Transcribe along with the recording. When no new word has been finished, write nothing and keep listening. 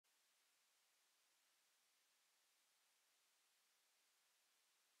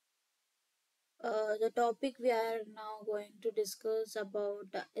The topic we are now going to discuss about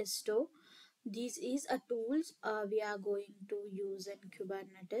ISTO. This is a tools we are going to use in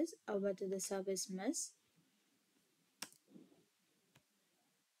Kubernetes with the service mesh.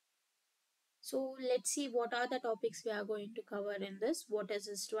 So let's see what are the topics we are going to cover in this. What is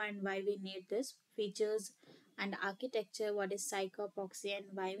ISTO and why we need this? Features and architecture. What is Psycho Proxy and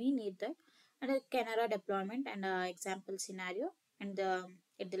why we need that? And a Canara deployment and a example scenario. And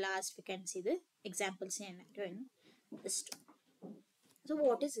at the last we can see the example scenario in ISTO. So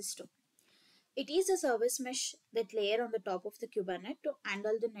what is ISTO? It is a service mesh that layer on the top of the Kubernetes to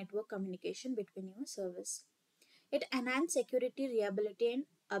handle the network communication between your service. It enhances security, reliability, and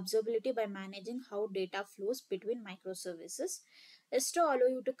observability by managing how data flows between microservices. ISTO allow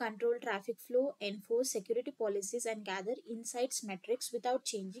you to control traffic flow, enforce security policies, and gather insights metrics without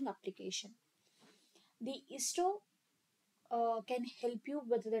changing application. The ISTO can help you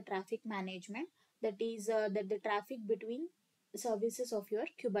with the traffic management, that is that the traffic between services of your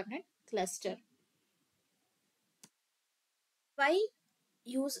Kubernetes cluster. Why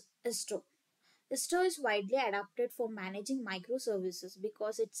use ISTO? ISTO is widely adopted for managing microservices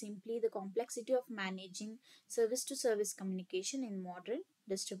because it's simply the complexity of managing service to service communication in modern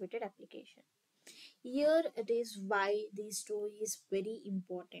distributed application. Here it is why the ISTO is very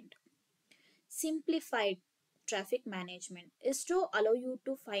important. Simplified traffic management. ISTO allow you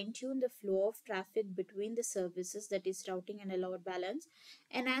to fine tune the flow of traffic between the services, that is routing and a load balance.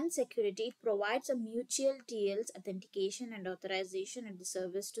 Enhance security. It provides a mutual TLS authentication and authorization at the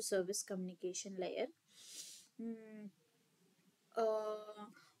service to service communication layer. Hmm, uh,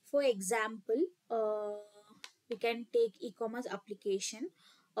 for example, we can take e-commerce application.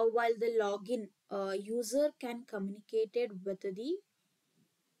 While the login user can communicate it with the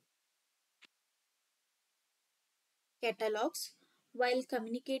catalogs, while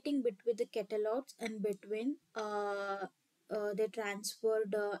communicating between the catalogs and between they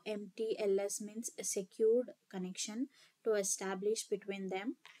transferred MTLS, means a secured connection to establish between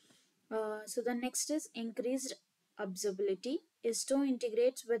them. So the next is increased observability. ISTO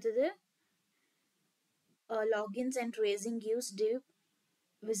integrates with the logins and tracing, gives deep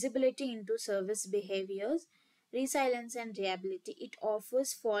visibility into service behaviors, resilience and reliability. It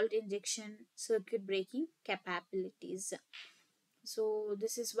offers fault injection, circuit breaking capabilities. So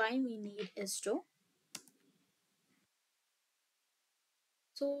this is why we need ISTO.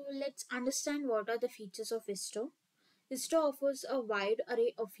 So let's understand what are the features of ISTO. ISTO offers a wide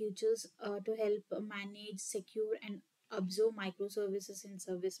array of features to help manage, secure, and observe microservices in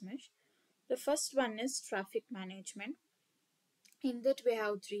service mesh. The first one is traffic management. In that we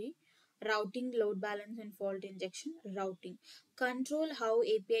have three: routing, load balance, and fault injection. Routing. Control how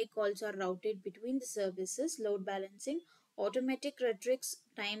API calls are routed between the services. Load balancing. Automatic metrics,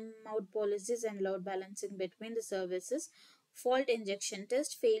 timeout policies, and load balancing between the services. Fault injection.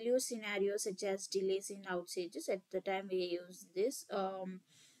 Test failure scenarios such as delays in outages. At the time we use this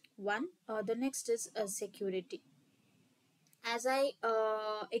one. The next is security. As I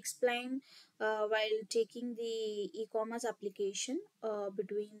explained while taking the e-commerce application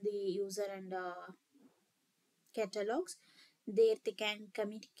between the user and catalogs, they can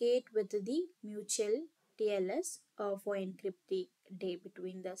communicate with the mutual TLS for encrypt the day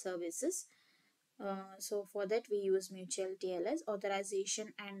between the services. So for that we use mutual TLS.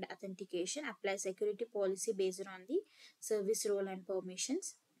 Authorization and authentication. Apply security policy based on the service role and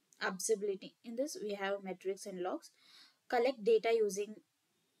permissions. Observability. In this we have metrics and logs. Collect data using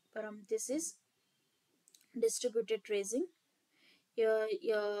parenthesis. Distributed tracing. Here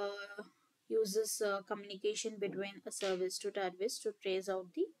uses communication between a service to service to trace out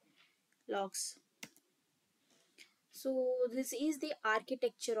the logs. So this is the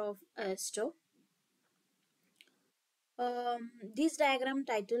architecture of ISTO. This diagram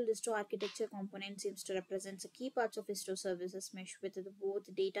titled ISTO architecture component seems to represent the key parts of ISTO services mesh with the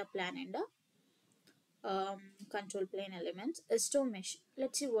both data plan and control plane elements. ISTO mesh.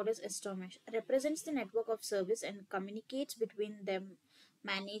 Let's see what is ISTO mesh. Represents the network of service and communicates between them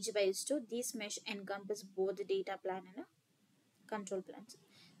managed by ISTO. These mesh encompass both the data plan and control plans.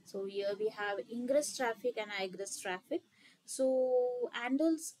 So here we have ingress traffic and egress traffic. So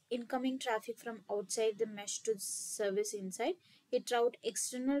handles incoming traffic from outside the mesh to service inside. It route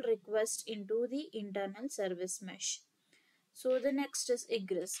external request into the internal service mesh. So the next is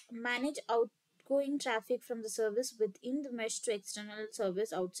egress. Manage outgoing traffic from the service within the mesh to external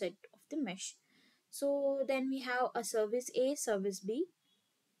service outside of the mesh. So then we have a service A, service B,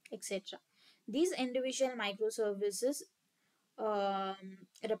 etc. These individual microservices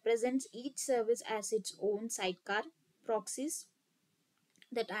represents each service as its own sidecar, proxies,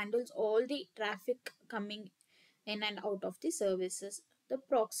 that handles all the traffic coming in and out of the services. The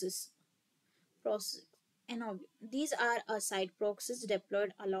proxies process and these are side proxies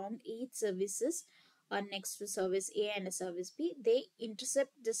deployed along each services next to service A and a service B. They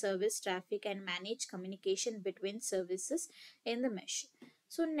intercept the service traffic and manage communication between services in the mesh.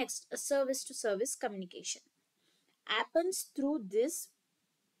 So next, a service to service communication happens through this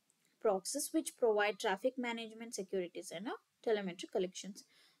proxies which provide traffic management securities and telemetry collections.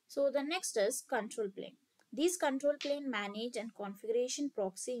 So the next is control plane. These control plane manage and configuration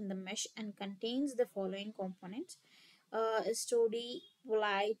proxy in the mesh and contains the following components: study,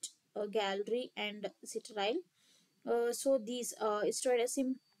 polite, gallery, and citadel. So these is a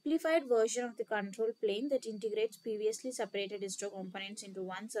simplified version of the control plane that integrates previously separated ISTIO components into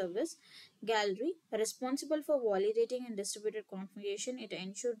one service gallery responsible for validating and distributed configuration. It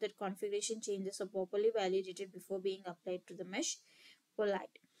ensures that configuration changes are properly validated before being applied to the mesh.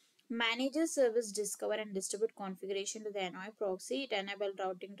 Polite manages service discover and distribute configuration to the NOI proxy. It enables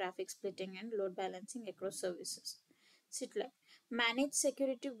routing, traffic splitting, and load balancing across services. Sitler manage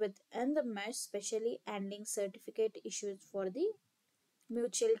security within the mesh, especially handling certificate issues for the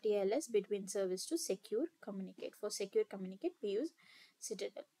mutual TLS between service to secure communicate. For secure communicate, we use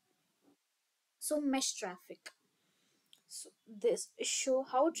Citadel. So mesh traffic. So this show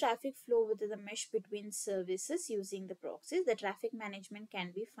how traffic flow within the mesh between services using the proxies. The traffic management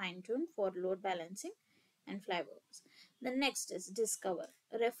can be fine-tuned for load balancing and flyovers. The next is discover.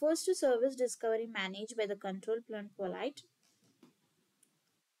 Refers to service discovery managed by the control plane polite.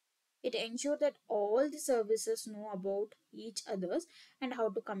 It ensures that all the services know about each others and how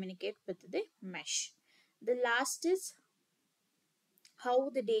to communicate with the mesh. The last is how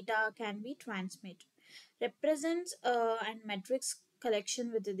the data can be transmitted. Represents and metrics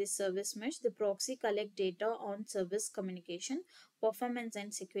collection with the service mesh. The proxy collect data on service communication, performance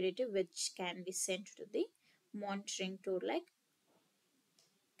and security which can be sent to the monitoring tool like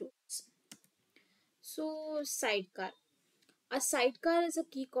tools. So sidecar. A sidecar is a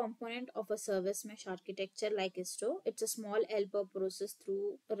key component of a service mesh architecture like ISTIO. It's a small helper process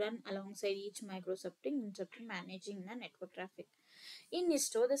through run alongside each microserping, interrupting managing the network traffic. In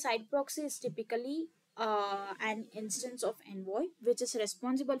ISTIO, the side proxy is typically an instance of envoy, which is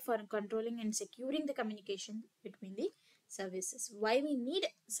responsible for controlling and securing the communication between the services. Why we need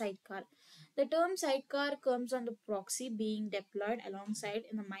sidecar? The term sidecar comes on the proxy being deployed alongside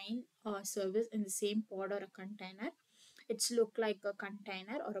in the main service in the same pod or a container. It's look like a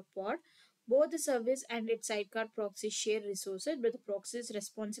container or a pod. Both the service and its sidecar proxy share resources, but the proxy is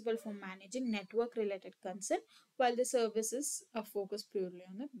responsible for managing network related concern, while the services are focused purely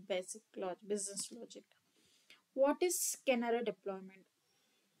on the basic business logic. What is Canara deployment?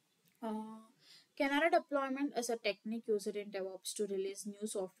 Uh, Canara deployment is a technique used in DevOps to release new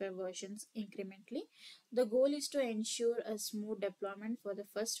software versions incrementally. The goal is to ensure a smooth deployment for the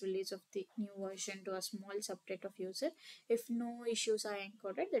first release of the new version to a small subset of users. If no issues are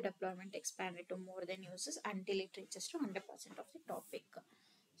encountered, the deployment expanded to more than users until it reaches to 100% of the topic.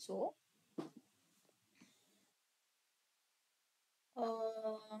 So,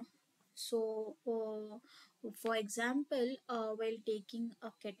 uh, for example, while taking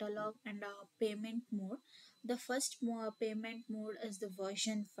a catalog and a payment mode, the first payment mode is the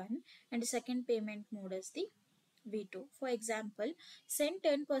version 1 and the second payment mode is the V2. For example, send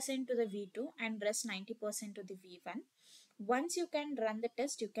 10% to the V2 and rest 90% to the V1. Once you can run the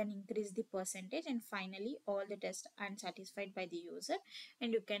test, you can increase the percentage, and finally all the tests are unsatisfied by the user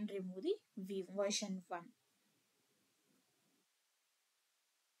and you can remove the version 1.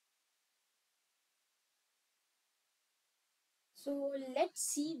 So let's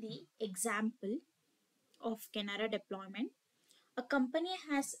see the example of Canara deployment. A company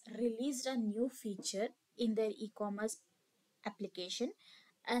has released a new feature in their e-commerce application.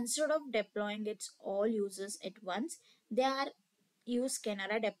 Instead of deploying its all users at once, they are use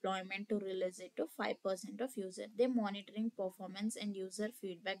Canara deployment to release it to 5% of users. They monitoring performance and user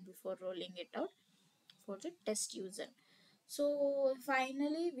feedback before rolling it out for the test user. So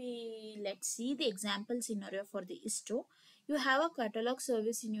finally, we let's see the example scenario for the ISTO. You have a catalog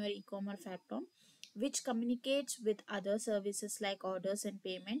service in your e-commerce platform which communicates with other services like orders and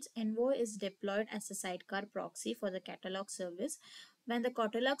payments. Envoy is deployed as a sidecar proxy for the catalog service. When the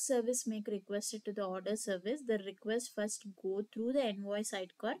catalog service make requested to the order service, the request first go through the Envoy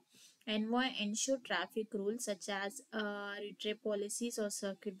sidecar. Envoy ensure traffic rules such as retry policies or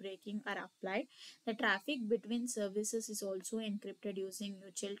circuit breaking are applied. The traffic between services is also encrypted using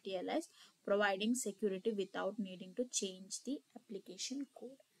mutual TLS, providing security without needing to change the application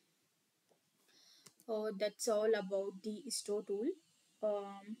code. That's all about the ISTO tool.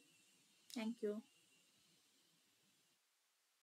 Um, Thank you.